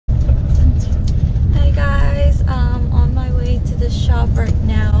shop right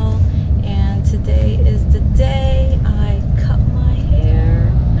now, and today is the day I cut my hair.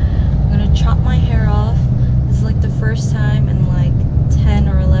 I'm gonna chop my hair off. This is like the first time in like 10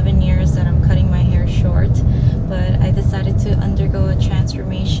 or 11 years that I'm cutting my hair short, but I decided to undergo a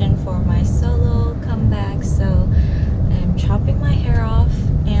transformation for my solo comeback, so I'm chopping my hair off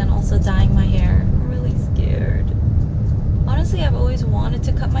and also dyeing my hair. I'm really scared. Honestly, I've always wanted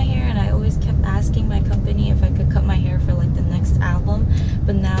to cut my hair, and I always kept asking my company if I could cut my hair for like the next album,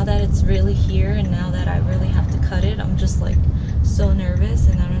 but now that it's really here and now that I really have to cut it, I'm just like so nervous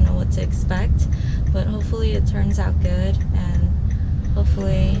and I don't know what to expect. But hopefully it turns out good, and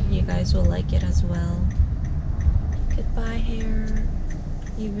hopefully you guys will like it as well. Goodbye hair,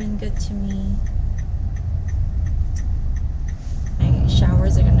 you've been good to me. My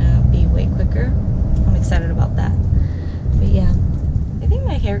showers are gonna be way quicker. I'm excited about that. But yeah, I think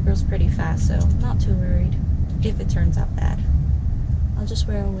my hair grows pretty fast, so I'm not too worried if it turns out bad. I'll just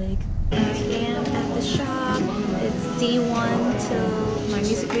wear a wig. I am at the shop. It's D1 till my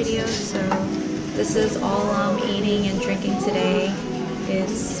music video, so this is all I'm eating and drinking today.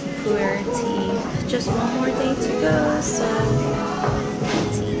 It's puer tea. Just one more day to go, so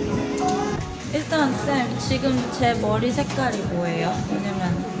tea. 일단 쌤, 지금 제 머리 색깔이 뭐예요?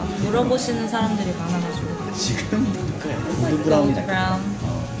 왜냐면 막 물어보시는 사람들이 많아가지고. 지금 Like gold brown.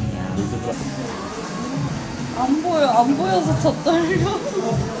 Yeah. 안 보여서 더 떨려.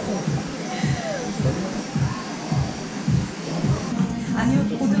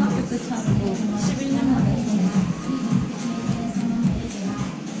 아니요, 고등학교 때 참고 11년 만에.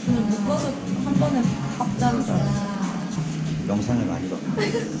 저는 묶어서 한 번에 밥 자를 줄 알았어요. 영상을 많이 봐.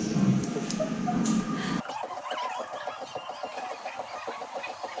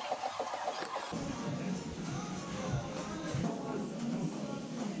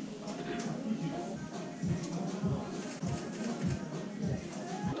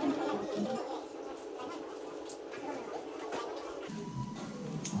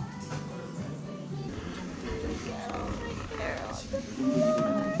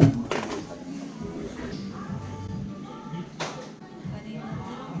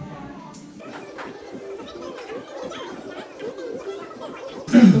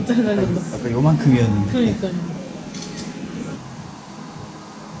 아까 요만큼이었는데. 그러니까요.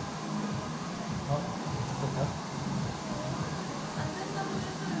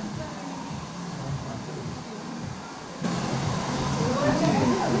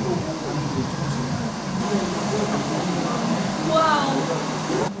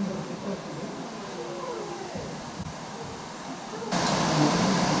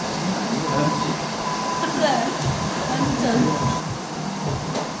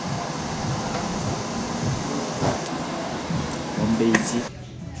 원베이지.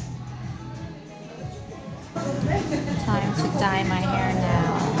 Time to dye my hair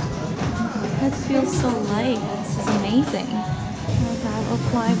now. It feels so light. This is amazing. I have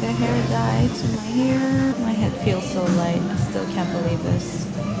applied the hair dye to my hair. My head feels so light. I still can't believe this.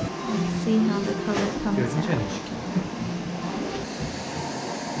 Let's see how the color comes out.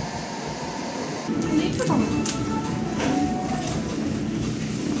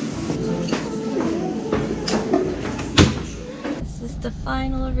 This is the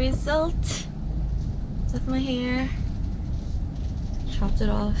final result of my hair. Chopped it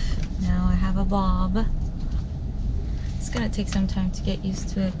off. Now I have a bob. It's gonna take some time to get used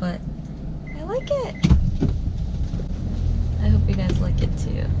to it, but I like it. I hope you guys like it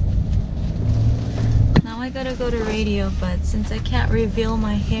too. Now I gotta go to radio, but since I can't reveal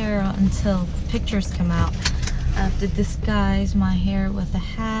my hair until the pictures come out, I have to disguise my hair with a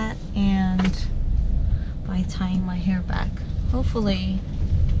hat and by tying my hair back. Hopefully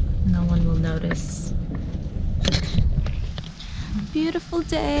no one will notice. Beautiful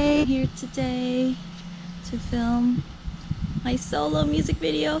day here today to film my solo music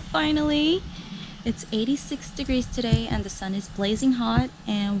video finally. It's 86 degrees today and the sun is blazing hot,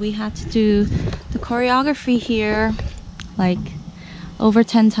 and we had to do the choreography here like over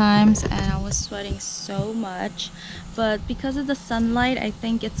 10 times, and I was sweating so much, but because of the sunlight I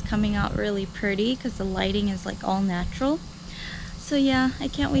think it's coming out really pretty because the lighting is like all natural. So yeah, I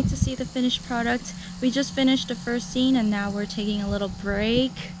can't wait to see the finished product. We just finished the first scene and now we're taking a little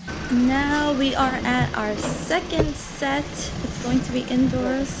break. Now we are at our second set. It's going to be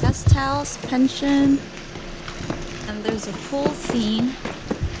indoors. Guest house, pension, and there's a pool scene.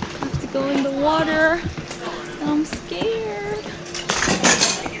 I have to go in the water and I'm scared.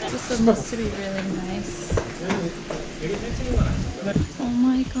 This is supposed to be really nice. Oh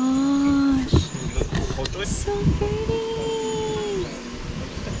my gosh, so pretty.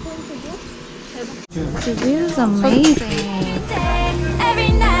 The view is amazing.